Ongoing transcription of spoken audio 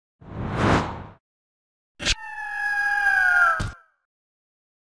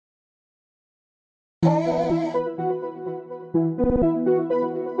You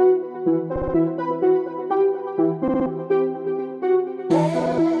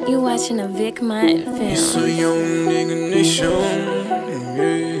watching a VickMontFilms. It's a young nigga nation,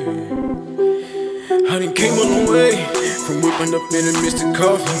 yeah. I done came a long way from whipping up in the Mr.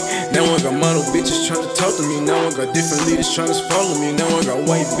 Coffee. Now I got model bitches trying to talk to me. Now I got different leaders trying to follow me. Now I got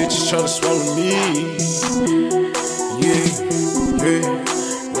white bitches trying to swallow me. Yeah.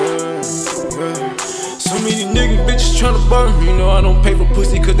 So many niggas bitches trying to borrow me. You know I don't pay for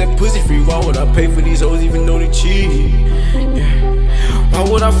pussy cause that pussy free. Why would I pay for these hoes even though they cheat? Yeah. Why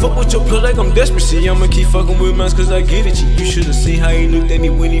would I fuck with your plug like I'm desperate? See, I'ma keep fucking with mines cause I get it. You should've seen how he looked at me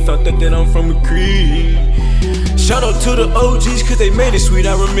when he found out that I'm from a creed. Shout out to the OGs cause they made it sweet.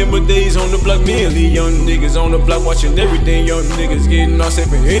 I remember days on the block, me and these young niggas on the block watching everything. Young niggas getting all set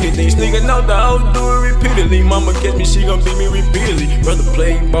for anything. Sneaking out the house, do it repeatedly. Mama catch me, she gon' beat me repeatedly. Brother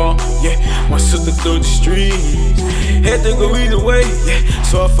play ball, yeah, my sister through the streets. Had to go either way, yeah,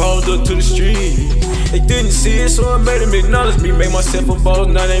 so I followed up to the streets. They didn't see it, so I made them acknowledge me. Made myself a boss,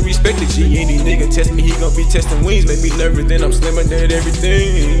 now they respect the G. Any nigga test me, he gon' be testing wings. Make me nervous, then I'm slimmer than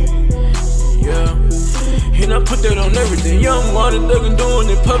everything. Yeah, and I put that on everything. Young water thuggin' doing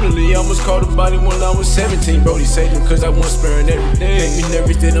it publicly. I almost caught a body when I was 17. Brody saved him cause I wasn't sparing everything. Make me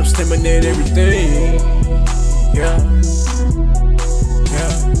nervous, then I'm slimmer than everything. Yeah.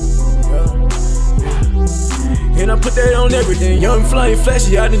 And I put that on everything. Young, flying,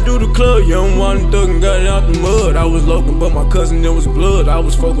 flashy, I didn't do the club. Young, wanted thuggin', got it out the mud. I was local, but my cousin, there was blood. I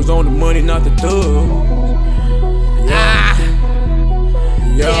was focused on the money, not the thug.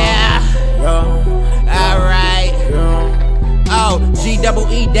 Alright. Oh,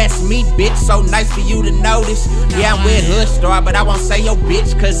 G-double-E, that's me, bitch. So nice for you to notice. Yeah, I'm with Hoodstar, but I won't say your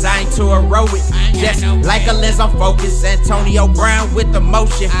bitch, cause I ain't too heroic. Just like a lens on focus. Antonio Brown with the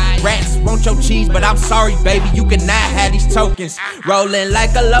motion. Rats want your cheese, but I'm sorry, baby, you cannot have these tokens. Rolling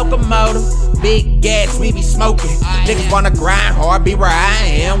like a locomotive. Big gas, we be smoking. Niggas wanna grind hard, be where I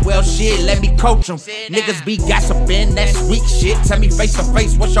am. Well, shit, let me coach them. Niggas be gossiping, that's weak shit. Tell me face to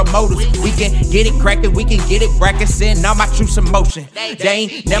face, what's your motives? We can get it crackin', we can get it brackin'. Send all my troops in motion. They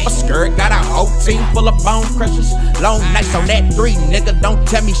ain't never scared, got a whole team full of bone crushers. Long nights on that 3, nigga, don't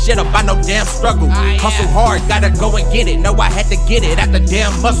tell me shit about no damn struggle. Hustle hard, gotta go and get it. Know I had to get it at the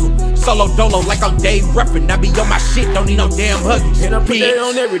damn muscle. Solo dolo like I'm Dave Ruffin. I be on my shit, don't need no damn huggies. And I put that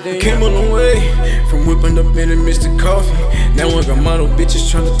on everything. Came a long way from whipping up in the Mr. Coffee. Now I got model bitches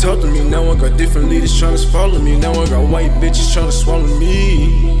trying to talk to me. Now I got different leaders trying to follow me. Now I got white bitches trying to swallow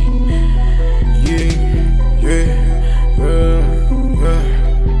me. Yeah.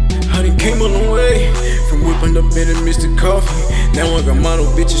 I done came a long way from whipping up in the Mr. Coffee. Now I got model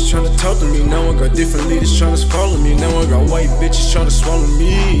bitches trying to talk to me. Now I got different leaders trying to follow me. Now I got white bitches trying to swallow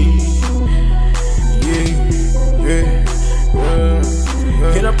me. Yeah.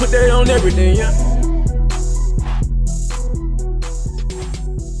 And I put that on everything, yeah.